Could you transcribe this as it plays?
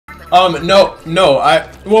No.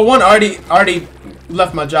 Well, one already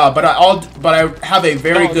left my job, but I have a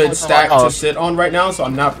very good stack to sit on right now, so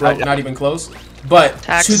I'm not broke, not even close. But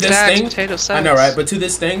to this thing, I know, right? But to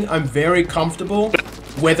this thing, I'm very comfortable,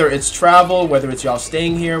 whether it's travel, whether it's y'all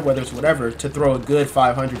staying here, whether it's whatever, to throw a good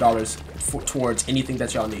 $500 towards anything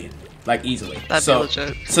that y'all need, like easily. That'd be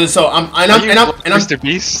legit. So I'm Mr.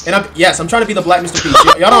 Beast. Yes, I'm trying to be the Black Mr.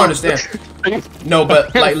 Beast. Y'all don't understand. No,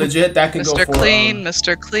 but like legit, that can go for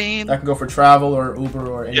Mr. Clean. That can go for travel or Uber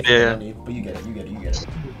or anything I need. But you get it.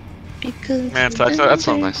 Man, that's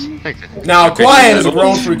so nice. Thank you. Now, Quiet is a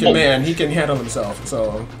grown freaking man. He can handle himself,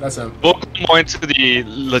 so that's him. We'll go more into the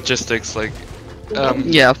logistics, like.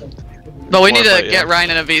 Yeah. But we need to get Ryan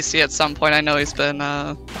in a VC at some point. I know he's been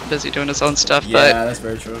busy doing his own stuff, but yeah, that's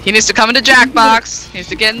very true. He needs to come into Jackbox. He needs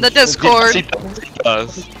to get in the Discord. He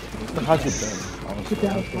does.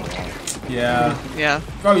 Yeah.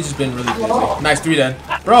 Probably just been really busy. Nice 3 then.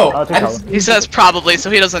 Bro, he says probably, so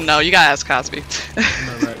he doesn't know. You gotta ask Cosby. No,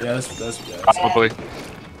 right. Yeah, that's probably.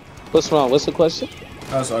 What's wrong? What's the question?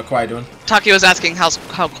 How's Quiet doing? Taki was asking how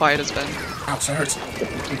Quiet has been. Ouch, that hurts.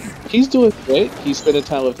 He's doing great. He's spending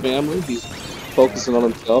time with family. He's focusing on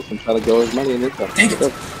himself and trying to grow his money and income.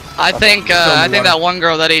 I think that one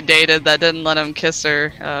girl that he dated that didn't let him kiss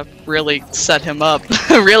her really set him up.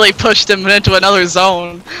 Really pushed him into another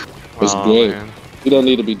zone. It's great. Man. You don't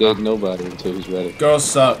need to be dating nobody until he's ready. Girls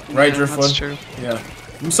suck, right, Driftwood? That's true. Yeah.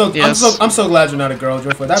 I'm so glad you're not a girl,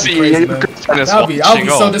 Driftwood. That'd be crazy, man. I'll be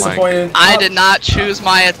so disappointed. I did not choose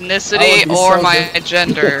my ethnicity or my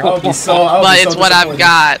gender. But it's what I've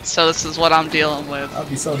got, so this is what I'm dealing with. I'll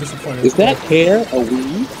be so disappointed. Is that hair a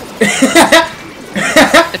weave?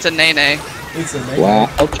 It's a nene. It's a nene. Wow.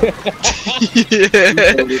 Okay.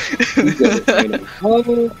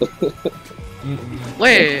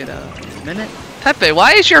 Wait a minute. Pepe,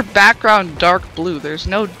 why is your background dark blue? There's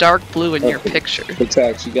no dark blue in your picture. The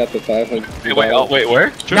tax, you got the 500. Wait,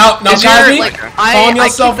 where? Now, Cosby, calm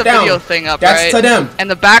yourself down. down. Video thing up, That's to them. And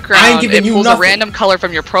the background, it pulls a random color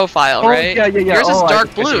from your profile, right? Yeah. Yours is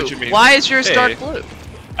dark blue. Why is yours dark blue?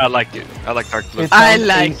 I like it. I like dark blue. I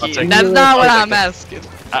like it. That's not what I'm asking.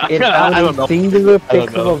 It found a singular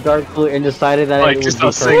pixel of dark blue and decided that it was just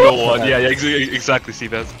a single one. Yeah, exactly,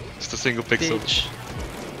 Seabass. Just a single pixel.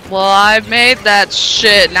 Well, I made that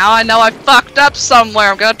shit. Now I know I fucked up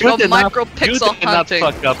somewhere. I'm gonna have to go micro-pixel hunting.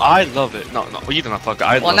 Not fuck up. I love it. No, you did not fuck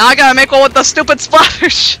up. Well, now I gotta make one with the stupid splatter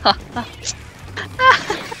shot.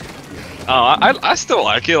 I still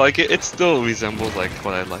like it. Like it still resembles like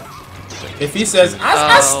what I like. If he says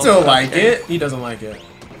I still like it, he doesn't like it.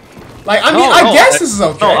 Like I mean, I guess this is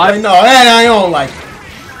okay. I don't like it.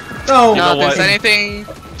 No, if there's anything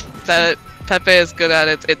that Pepe is good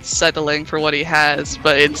at, it's settling for what he has,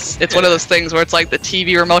 but it's one of those things where it's like the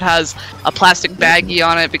TV remote has a plastic baggie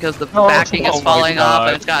on it because the backing is falling off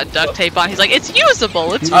and it's got duct tape on. He's like, it's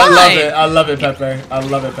usable, it's fine. I love it, Pepe.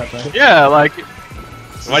 Yeah, like,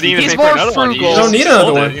 why do you even pay for another one? You don't need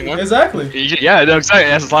another one. You know? Exactly. Yeah, no,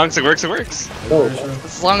 exactly. As long as it works, it works.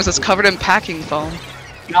 As long as it's covered in packing foam.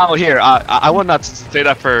 No, here, I would not say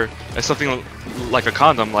that for something like a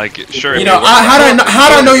condom, like, sure. You know, how did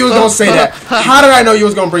I know you was gonna say that? How did I know you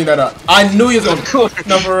was gonna bring that up? I knew you was gonna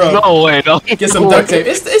number up. No way, no. Get some duct tape.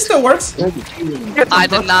 It still works. I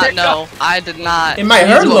did not know. I did not. It might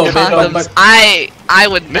hurt a little bit, but I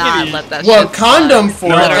would not let that. Well, condom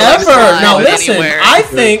forever. Now listen, I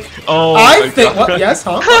think. What? Yes,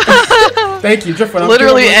 huh? Thank you, Driftwood.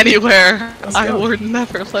 Literally anywhere. I would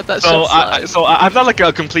never let that shit slide. So I'm not like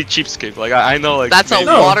a complete cheapskate. Like I know like. That's a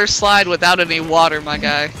water slide without any water, my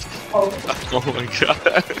guy. Oh my god.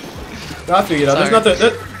 I figured out.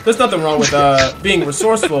 There's nothing wrong with being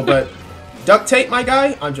resourceful, but duct tape, my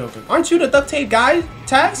guy. I'm joking. Aren't you the duct tape guy,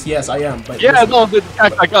 Tax? Yes, I am. But yeah, no,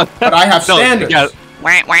 I got. But I have standards.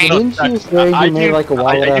 Didn't you say you made like a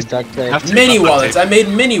wallet out of duct tape? Mini wallets. I made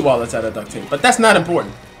mini wallets out of duct tape, but that's not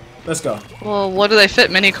important. Let's go. Well, what do they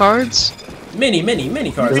fit? Mini cards? Mini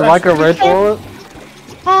cards. Is it like a red wallet?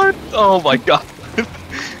 Oh my god.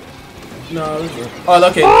 No. Oh,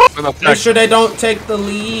 okay. Make sure they don't take the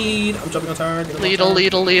lead. I'm jumping on target.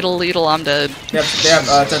 Leadle, I'm dead. They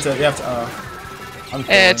have to,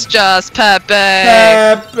 It's just Pepe.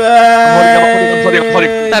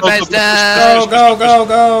 Pepe's dead.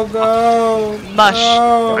 Go. Mush.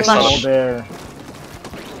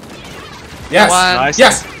 Yes.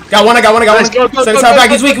 Yes. Got one. Send his back.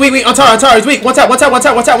 He's weak. On tar. He's weak. One tap.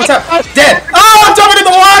 Dead. Oh, I'm jumping in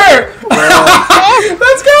the water.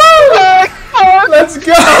 Let's go.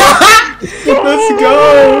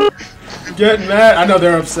 Getting mad. I know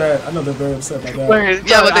they're upset. I know they're very upset by that.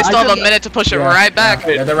 Yeah, but they still have a minute to push it right back.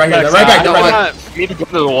 Yeah, they're right here. They're right back. They're right back. You need to go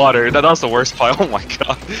into the water. That was the worst part. Oh my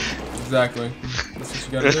god. Exactly. That's what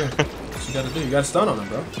you gotta do. That's what you gotta do. You gotta stun on them,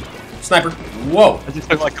 bro. Sniper. Whoa. I just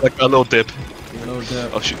took like a little dip. A little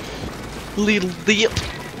dip. Oh shoot. Little dip.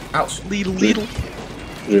 Ouch. Little.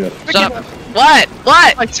 Yeah. Shut up. What?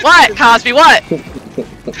 What, Cosby? What?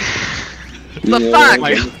 The fuck?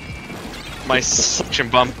 My suction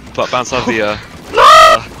bump bounced off the The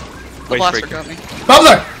waist blaster break. got me.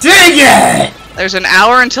 Bubbler! Dang it! There's an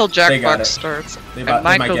hour until They got Jackbox it. starts. They I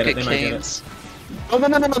might might go get it. get They might get it. canes. Oh no.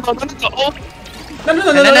 No, no, no, no, no,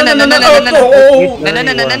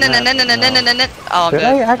 Oh, Should good.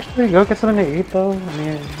 I actually go get something to eat though? I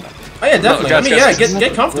mean, Oh yeah, definitely. guys, I mean, guys, yeah,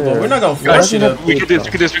 get comfortable. yeah. We're not gonna force you to. We can do this.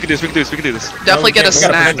 Definitely get a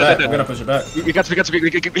snack. We're gonna push it back. We got.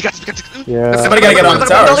 yeah. Somebody gotta get on the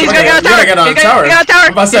tower. He's Somebody gonna gotta get get on the tower. He got a tower.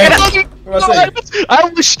 I'm about to say. I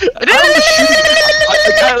was shooting.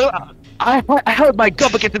 I held my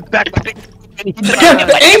gun against his back.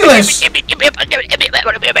 English!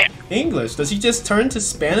 English? Does he just turn to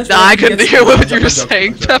Spanish? Nah, I couldn't hear what you were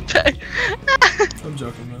saying, Pepe. I'm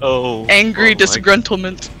joking, man. Oh. Angry oh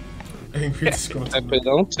disgruntlement. Angry disgruntled. Pepe,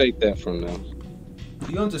 don't take that from them.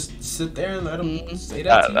 You don't just sit there and let him say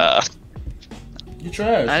that to Nah. you? You're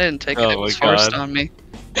trash. I didn't take it. Oh It was my God. forced on me.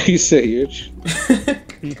 He said you're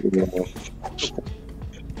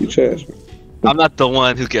you trash. I'm not the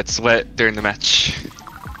one who gets wet during the match.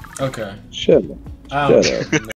 Okay. Shut up. I don't Shut up.